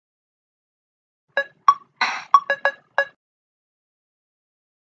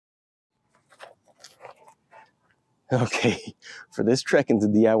Okay, for this trek into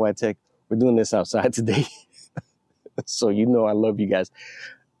DIY tech, we're doing this outside today. So you know I love you guys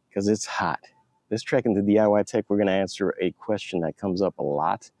because it's hot. This trek into DIY tech, we're going to answer a question that comes up a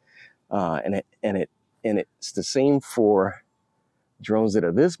lot, and it's the same for drones that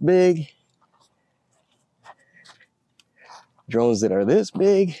are this big, drones that are this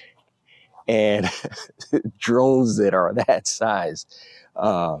big, and drones that are that size.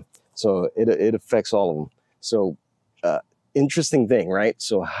 So it affects all of them. So interesting thing, right?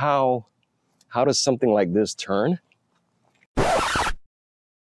 So how does something like this turn?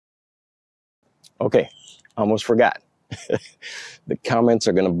 Okay, almost forgot. The comments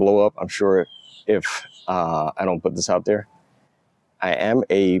are going to blow up, I'm sure, if I don't put this out there. I am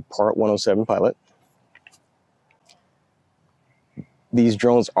a Part 107 pilot. These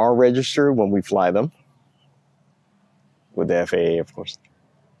drones are registered when we fly them with the FAA, of course.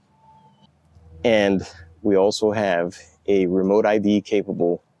 And we also have a remote ID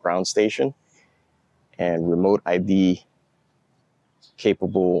capable ground station and remote ID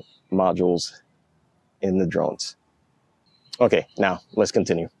capable modules in the drones. Okay, now let's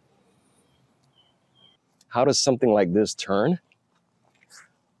continue. How does something like this turn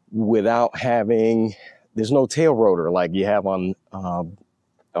without having, there's no tail rotor like you have on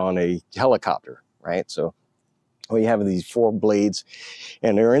a helicopter, right? So you have these 4 blades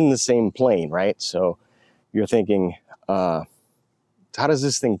and they're in the same plane, right? So you're thinking, how does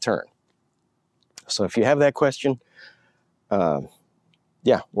this thing turn? So if you have that question,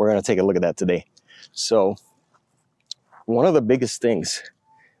 yeah, we're going to take a look at that today. So one of the biggest things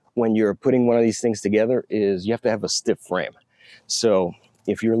when you're putting one of these things together is you have to have a stiff frame. So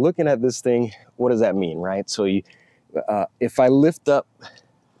if you're looking at this thing, what does that mean, right? So you, if I lift up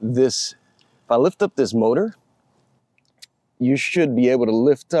this motor, you should be able to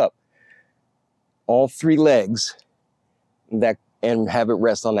lift up all 3 legs and have it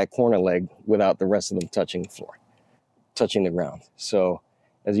rest on that corner leg without the rest of them touching the floor, touching the ground. So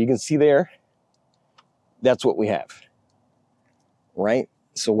as you can see there, that's what we have, right?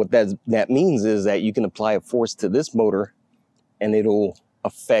 So what that means is that you can apply a force to this motor and it'll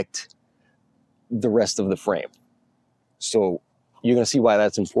affect the rest of the frame. So you're going to see why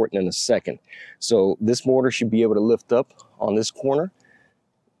that's important in a second. So this motor should be able to lift up on this corner.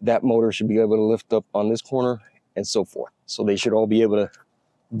 That motor should be able to lift up on this corner and so forth. So they should all be able to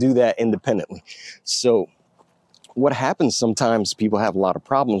do that independently. So what happens sometimes people have a lot of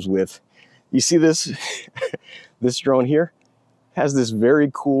problems with, you see this, this drone here has this very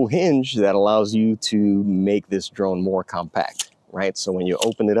cool hinge that allows you to make this drone more compact, right? So when you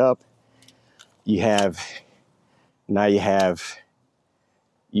open it up, now you have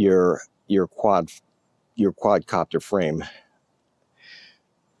your quadcopter frame.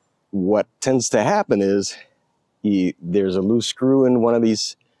 What tends to happen is there's a loose screw in one of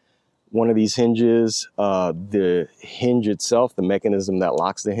these hinges. The hinge itself, the mechanism that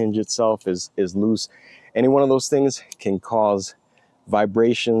locks the hinge itself is loose. Any one of those things can cause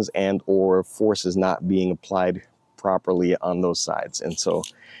vibrations and or forces not being applied properly on those sides. And so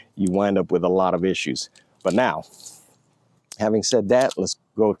you wind up with a lot of issues. But now, having said that, let's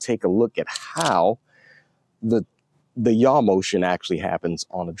go take a look at how the yaw motion actually happens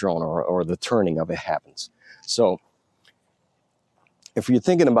on a drone, or the turning of it happens. So if you're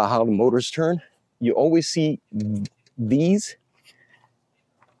thinking about how the motors turn, you always see these,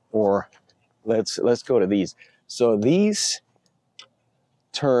 or let's go to these. So these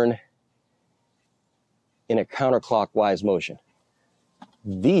turn in a counterclockwise motion.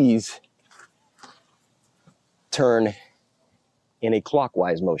 These turn in a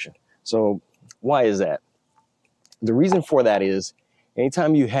clockwise motion. So why is that? The reason for that is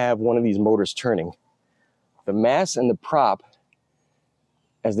anytime you have one of these motors turning, the mass and the prop,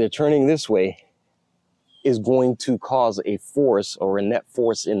 as they're turning this way, is going to cause a force or a net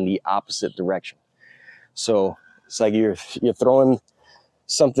force in the opposite direction. So it's like you're throwing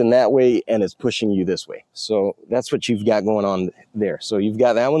something that way and it's pushing you this way. So that's what you've got going on there. So you've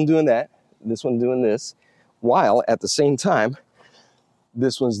got that one doing that, this one doing this, while at the same time,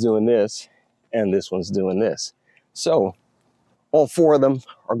 this one's doing this and this one's doing this. So all 4 of them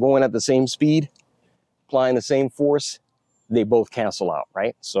are going at the same speed, applying the same force. They both cancel out,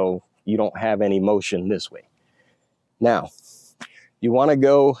 right? So you don't have any motion this way. Now, you want to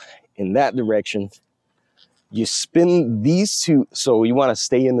go in that direction. You spin these 2, so you want to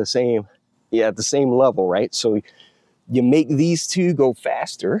stay in the same, at the same level, right? So you make these 2 go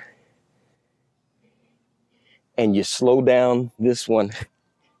faster and you slow down this one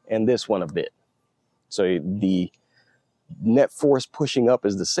and this one a bit. So the net force pushing up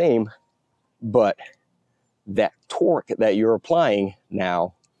is the same, but that torque that you're applying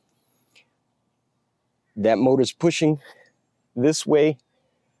now, that motor's pushing this way,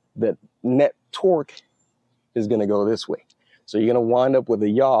 that net torque is going to go this way. So you're going to wind up with a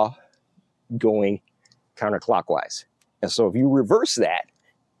yaw going counterclockwise. And so if you reverse that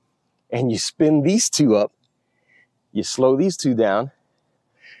and you spin these two up, you slow these two down,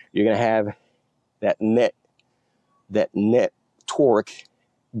 you're going to have that net torque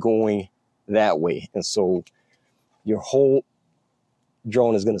going that way. And so your whole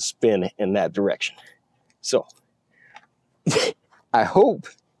drone is going to spin in that direction. So I hope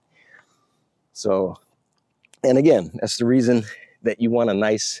so. And again, that's the reason that you want a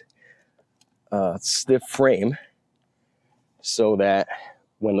nice stiff frame, so that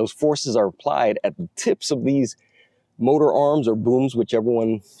when those forces are applied at the tips of these motor arms or booms, whichever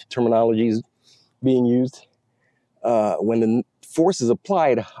one terminology is being used, when the force is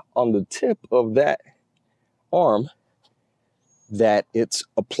applied on the tip of that arm, that it's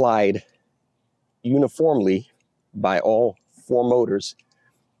applied uniformly by all four motors,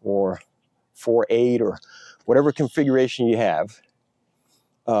 or 4-8, or whatever configuration you have.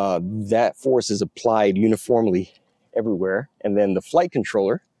 That force is applied uniformly everywhere, and then the flight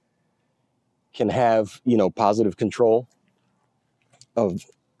controller can have, you know, positive control of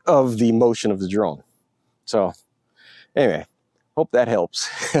the motion of the drone. So anyway, hope that helps.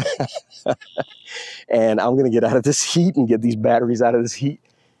 And I'm gonna get out of this heat and get these batteries out of this heat.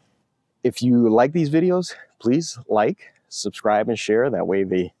 If you like these videos, please like, subscribe, and share. That way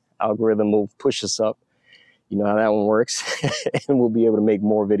the algorithm will push us up. You know how that one works. And we'll be able to make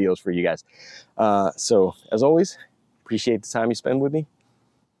more videos for you guys. So as always, appreciate the time you spend with me.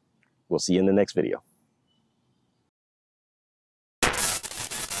 We'll see you in the next video.